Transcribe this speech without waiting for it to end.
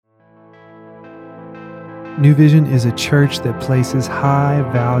New Vision is a church that places high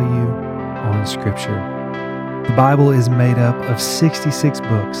value on Scripture. The Bible is made up of 66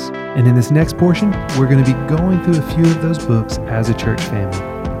 books, and in this next portion, we're going to be going through a few of those books as a church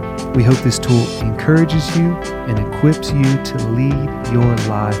family. We hope this tool encourages you and equips you to lead your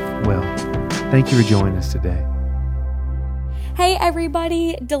life well. Thank you for joining us today. Hey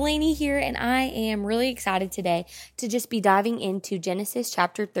everybody, Delaney here, and I am really excited today to just be diving into Genesis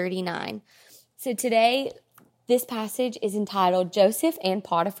chapter 39. So today, this passage is entitled Joseph and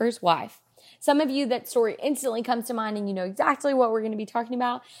Potiphar's Wife. Some of you, that story instantly comes to mind and you know exactly what we're going to be talking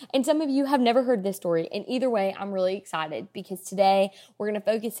about. And some of you have never heard this story. And either way, I'm really excited because today we're going to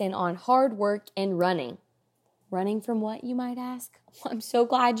focus in on hard work and running. Running from what, you might ask? Well, I'm so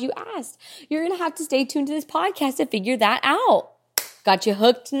glad you asked. You're going to have to stay tuned to this podcast to figure that out. Got you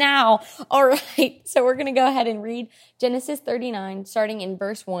hooked now. All right. So we're going to go ahead and read Genesis 39, starting in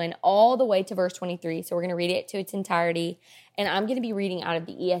verse 1 all the way to verse 23. So we're going to read it to its entirety. And I'm going to be reading out of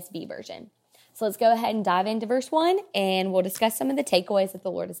the ESV version. So let's go ahead and dive into verse 1 and we'll discuss some of the takeaways that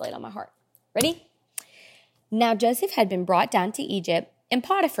the Lord has laid on my heart. Ready? Now Joseph had been brought down to Egypt, and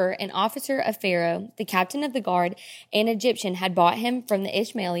Potiphar, an officer of Pharaoh, the captain of the guard, an Egyptian, had bought him from the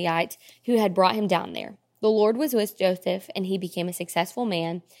Ishmaelites who had brought him down there. The Lord was with Joseph, and he became a successful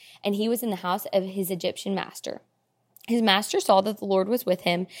man, and he was in the house of his Egyptian master. His master saw that the Lord was with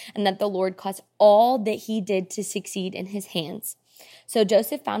him, and that the Lord caused all that he did to succeed in his hands. So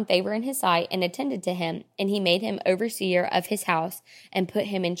Joseph found favor in his sight and attended to him, and he made him overseer of his house and put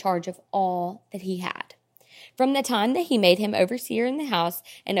him in charge of all that he had. From the time that he made him overseer in the house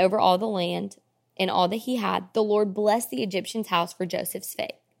and over all the land and all that he had, the Lord blessed the Egyptian's house for Joseph's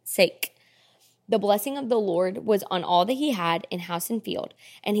sake. The blessing of the Lord was on all that he had in house and field,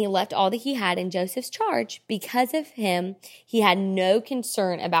 and he left all that he had in Joseph's charge. Because of him, he had no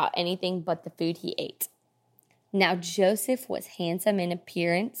concern about anything but the food he ate. Now Joseph was handsome in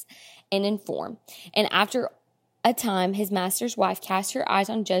appearance and in form, and after a time his master's wife cast her eyes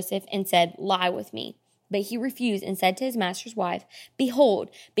on Joseph and said, "Lie with me." But he refused and said to his master's wife, "Behold,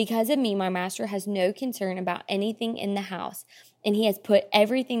 because of me my master has no concern about anything in the house, and he has put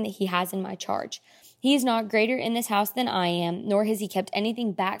everything that he has in my charge. He is not greater in this house than I am, nor has he kept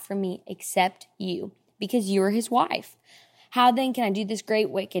anything back from me except you, because you are his wife. How then can I do this great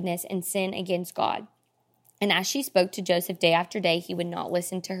wickedness and sin against God?" And as she spoke to Joseph day after day, he would not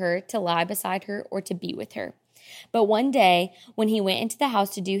listen to her, to lie beside her, or to be with her. But one day, when he went into the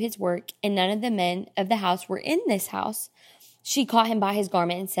house to do his work, and none of the men of the house were in this house, she caught him by his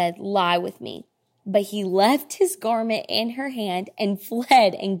garment and said, "Lie with me." But he left his garment in her hand and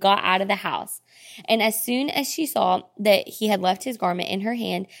fled and got out of the house. And as soon as she saw that he had left his garment in her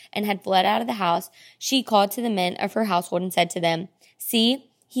hand and had fled out of the house, she called to the men of her household and said to them,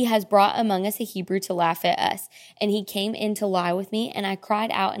 "See, he has brought among us a Hebrew to laugh at us. And he came in to lie with me, and I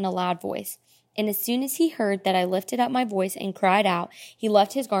cried out in a loud voice. And as soon as he heard that I lifted up my voice and cried out, he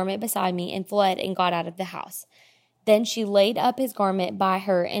left his garment beside me and fled and got out of the house." Then she laid up his garment by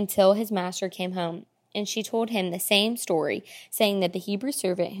her until his master came home. And she told him the same story, saying that the Hebrew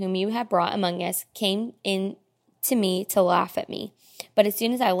servant whom you have brought among us came in to me to laugh at me. But as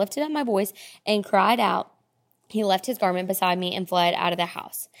soon as I lifted up my voice and cried out, he left his garment beside me and fled out of the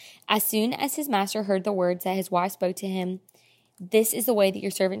house. As soon as his master heard the words that his wife spoke to him, "This is the way that your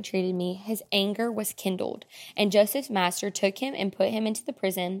servant treated me," his anger was kindled. And Joseph's master took him and put him into the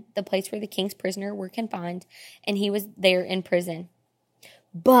prison, the place where the king's prisoners were confined, and he was there in prison.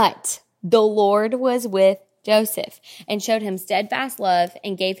 But the Lord was with Joseph and showed him steadfast love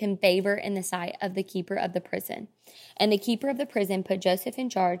and gave him favor in the sight of the keeper of the prison. And the keeper of the prison put Joseph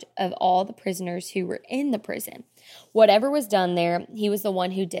in charge of all the prisoners who were in the prison. Whatever was done there, he was the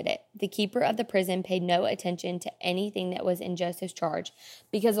one who did it. The keeper of the prison paid no attention to anything that was in Joseph's charge,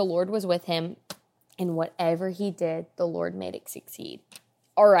 because the Lord was with him, and whatever he did, the Lord made it succeed.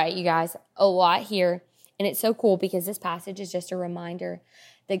 All right, you guys, a lot here, and it's so cool because this passage is just a reminder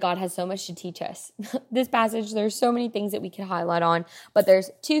that God has so much to teach us. This passage, there's so many things that we could highlight on, but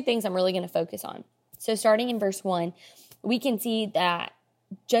there's two things I'm really going to focus on. So starting in verse 1, we can see that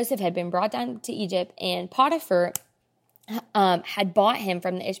Joseph had been brought down to Egypt, and Potiphar had bought him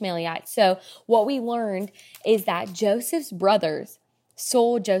from the Ishmaelites. So what we learned is that Joseph's brothers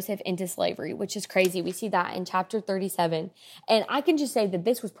sold Joseph into slavery, which is crazy. We see that in chapter 37. And I can just say that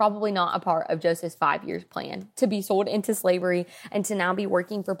this was probably not a part of Joseph's 5-year plan to be sold into slavery and to now be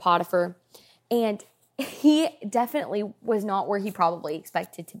working for Potiphar. And he definitely was not where he probably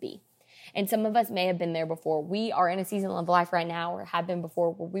expected to be. And some of us may have been there before. We are in a season of life right now, or have been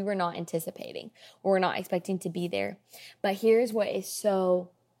before, where we were not anticipating, or we're not expecting to be there. But here's what is so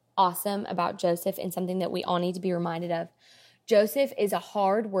awesome about Joseph and something that we all need to be reminded of. Joseph is a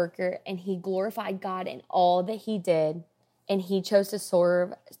hard worker, and he glorified God in all that he did, and he chose to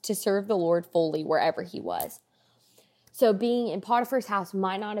serve the Lord fully wherever he was. So being in Potiphar's house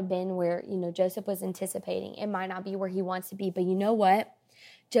might not have been where, Joseph was anticipating. It might not be where he wants to be, but you know what?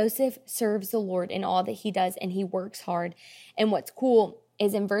 Joseph serves the Lord in all that he does, and he works hard. And what's cool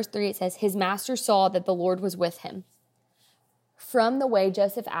is in verse 3, it says, his master saw that the Lord was with him. From the way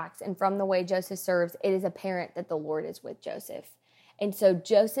Joseph acts and from the way Joseph serves, it is apparent that the Lord is with Joseph. And so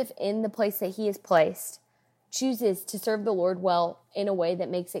Joseph, in the place that he is placed, chooses to serve the Lord well in a way that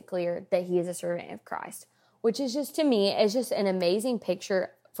makes it clear that he is a servant of Christ, which is just, to me, is just an amazing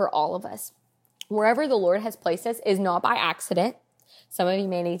picture for all of us. Wherever the Lord has placed us is not by accident. Some of you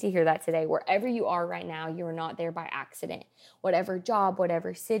may need to hear that today. Wherever you are right now, you are not there by accident. Whatever job,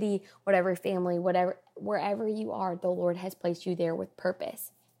 whatever city, whatever family, wherever you are, the Lord has placed you there with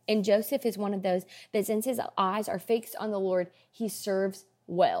purpose. And Joseph is one of those that, since his eyes are fixed on the Lord, he serves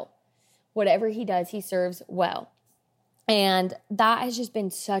well. Whatever he does, he serves well. And that has just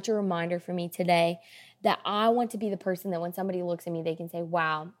been such a reminder for me today that I want to be the person that when somebody looks at me, they can say,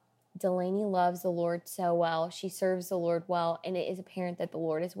 wow, Delaney loves the Lord so well. She serves the Lord well, and it is apparent that the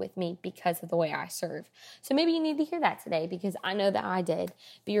Lord is with me because of the way I serve. So maybe you need to hear that today, because I know that I did.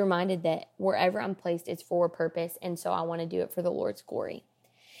 Be reminded that wherever I'm placed, it's for a purpose, and so I want to do it for the Lord's glory.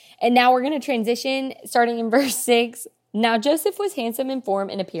 And now we're going to transition, starting in verse 6. Now Joseph was handsome in form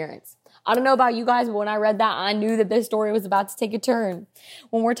and appearance. I don't know about you guys, but when I read that, I knew that this story was about to take a turn.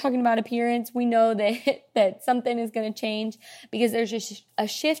 When we're talking about appearance, we know that something is going to change, because there's just a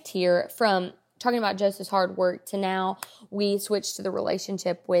shift here from talking about Joseph's hard work to now we switch to the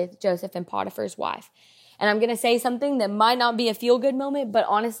relationship with Joseph and Potiphar's wife. And I'm going to say something that might not be a feel-good moment, but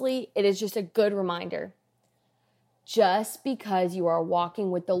honestly, it is just a good reminder. Just because you are walking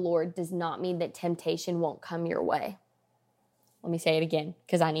with the Lord does not mean that temptation won't come your way. Let me say it again,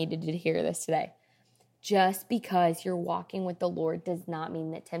 because I needed to hear this today. Just because you're walking with the Lord does not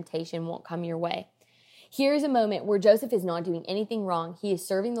mean that temptation won't come your way. Here's a moment where Joseph is not doing anything wrong. He is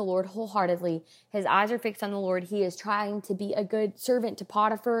serving the Lord wholeheartedly. His eyes are fixed on the Lord. He is trying to be a good servant to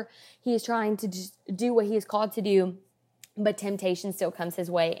Potiphar. He is trying to just do what he is called to do. But temptation still comes his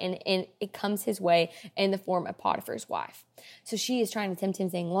way, and it comes his way in the form of Potiphar's wife. So she is trying to tempt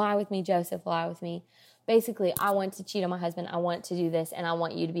him, saying, lie with me, Joseph, lie with me. Basically, I want to cheat on my husband. I want to do this, and I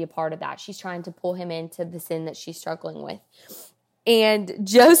want you to be a part of that. She's trying to pull him into the sin that she's struggling with. And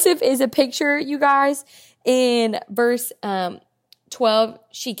Joseph is a picture, you guys. In verse 12,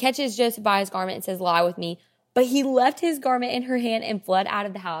 she catches Joseph by his garment and says, lie with me. But he left his garment in her hand and fled out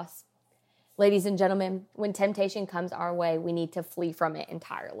of the house. Ladies and gentlemen, when temptation comes our way, we need to flee from it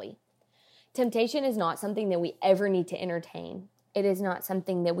entirely. Temptation is not something that we ever need to entertain. It is not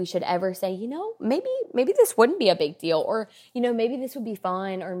something that we should ever say, maybe this wouldn't be a big deal, or, maybe this would be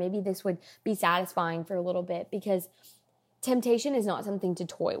fun, or maybe this would be satisfying for a little bit, because temptation is not something to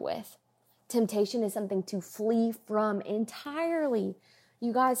toy with. Temptation is something to flee from entirely.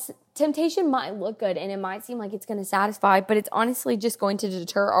 You guys, temptation might look good and it might seem like it's going to satisfy, but it's honestly just going to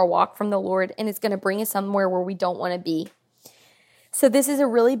deter our walk from the Lord, and it's going to bring us somewhere where we don't want to be. So this is a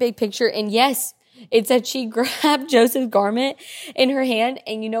really big picture, and yes, it said she grabbed Joseph's garment in her hand,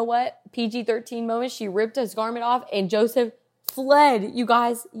 and you know what? PG-13 moment, she ripped his garment off, and Joseph fled. You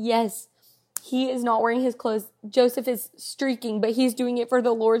guys, yes, he is not wearing his clothes. Joseph is streaking, but he's doing it for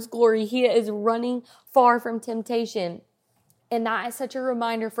the Lord's glory. He is running far from temptation. And that is such a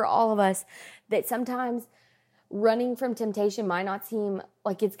reminder for all of us that sometimes running from temptation might not seem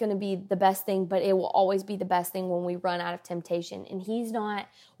like it's going to be the best thing, but it will always be the best thing when we run out of temptation. And he's not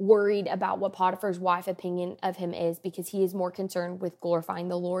worried about what Potiphar's wife's opinion of him is, because he is more concerned with glorifying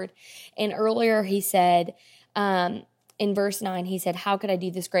the Lord. And earlier he said, in verse 9, he said, how could I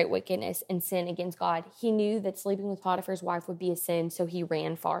do this great wickedness and sin against God? He knew that sleeping with Potiphar's wife would be a sin, so he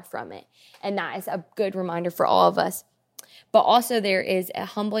ran far from it. And that is a good reminder for all of us. But also there is a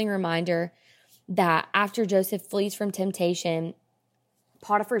humbling reminder that after Joseph flees from temptation,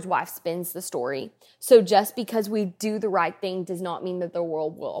 Potiphar's wife spins the story. So just because we do the right thing does not mean that the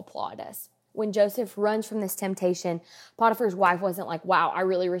world will applaud us. When Joseph runs from this temptation, Potiphar's wife wasn't like, wow, I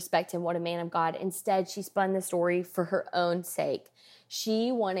really respect him. What a man of God. Instead, she spun the story for her own sake.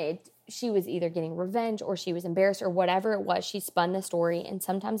 She was either getting revenge or she was embarrassed or whatever it was. She spun the story. And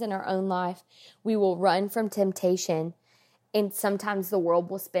sometimes in our own life, we will run from temptation, and sometimes the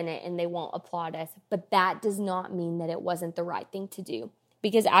world will spin it and they won't applaud us. But that does not mean that it wasn't the right thing to do.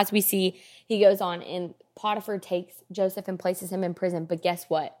 Because as we see, he goes on and Potiphar takes Joseph and places him in prison. But guess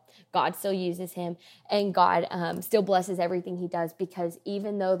what? God still uses him, and God still blesses everything he does, because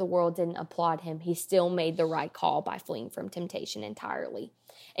even though the world didn't applaud him, he still made the right call by fleeing from temptation entirely.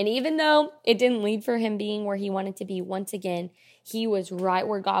 And even though it didn't lead for him being where he wanted to be, once again, he was right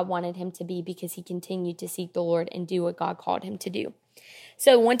where God wanted him to be, because he continued to seek the Lord and do what God called him to do.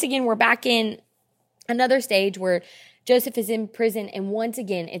 So once again, we're back in another stage where Joseph is in prison, and once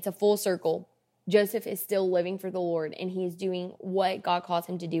again, it's a full circle. Joseph is still living for the Lord, and he is doing what God calls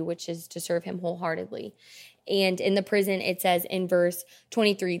him to do, which is to serve him wholeheartedly. And in the prison, it says in verse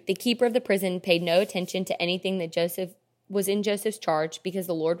 23, the keeper of the prison paid no attention to anything that Joseph was in Joseph's charge, because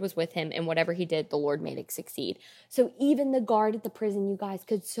the Lord was with him, and whatever he did, the Lord made it succeed. So even the guard at the prison, you guys,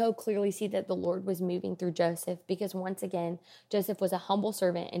 could so clearly see that the Lord was moving through Joseph, because once again, Joseph was a humble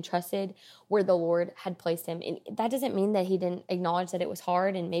servant and trusted where the Lord had placed him. And that doesn't mean that he didn't acknowledge that it was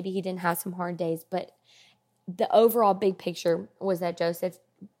hard, and maybe he didn't have some hard days, but the overall big picture was that Joseph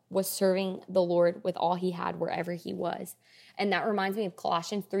was serving the Lord with all he had wherever he was. And that reminds me of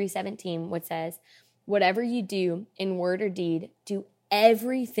Colossians 3:17, which says, whatever you do in word or deed, do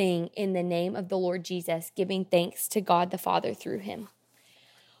everything in the name of the Lord Jesus, giving thanks to God the Father through him.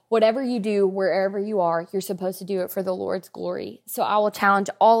 Whatever you do, wherever you are, you're supposed to do it for the Lord's glory. So I will challenge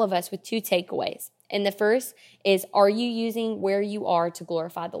all of us with 2 takeaways. And the first is, are you using where you are to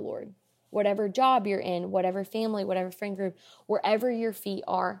glorify the Lord? Whatever job you're in, whatever family, whatever friend group, wherever your feet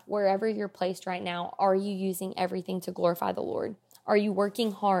are, wherever you're placed right now, are you using everything to glorify the Lord? Are you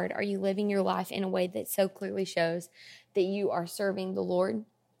working hard? Are you living your life in a way that so clearly shows that you are serving the Lord?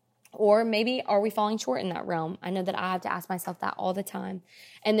 Or maybe are we falling short in that realm? I know that I have to ask myself that all the time.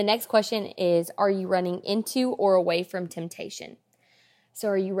 And the next question is, are you running into or away from temptation? So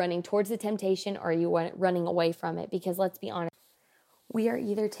are you running towards the temptation, or are you running away from it? Because let's be honest, we are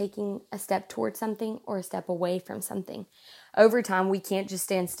either taking a step towards something or a step away from something. Over time, we can't just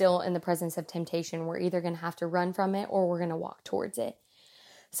stand still in the presence of temptation. We're either going to have to run from it, or we're going to walk towards it.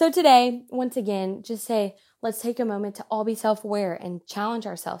 So today, once again, just say, let's take a moment to all be self-aware and challenge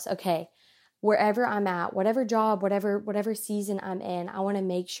ourselves. Okay, wherever I'm at, whatever job, whatever season I'm in, I want to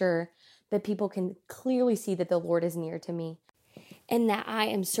make sure that people can clearly see that the Lord is near to me and that I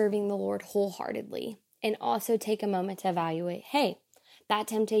am serving the Lord wholeheartedly. And also take a moment to evaluate, hey, that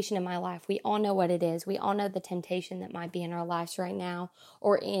temptation in my life, we all know what it is. We all know the temptation that might be in our lives right now,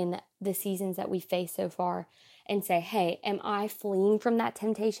 or in the seasons that we face so far, and say, hey, am I fleeing from that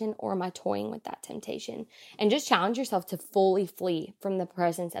temptation, or am I toying with that temptation? And just challenge yourself to fully flee from the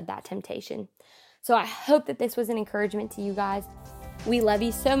presence of that temptation. So I hope that this was an encouragement to you guys. We love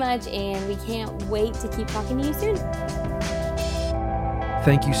you so much, and we can't wait to keep talking to you soon.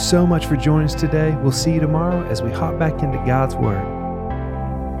 Thank you so much for joining us today. We'll see you tomorrow as we hop back into God's Word.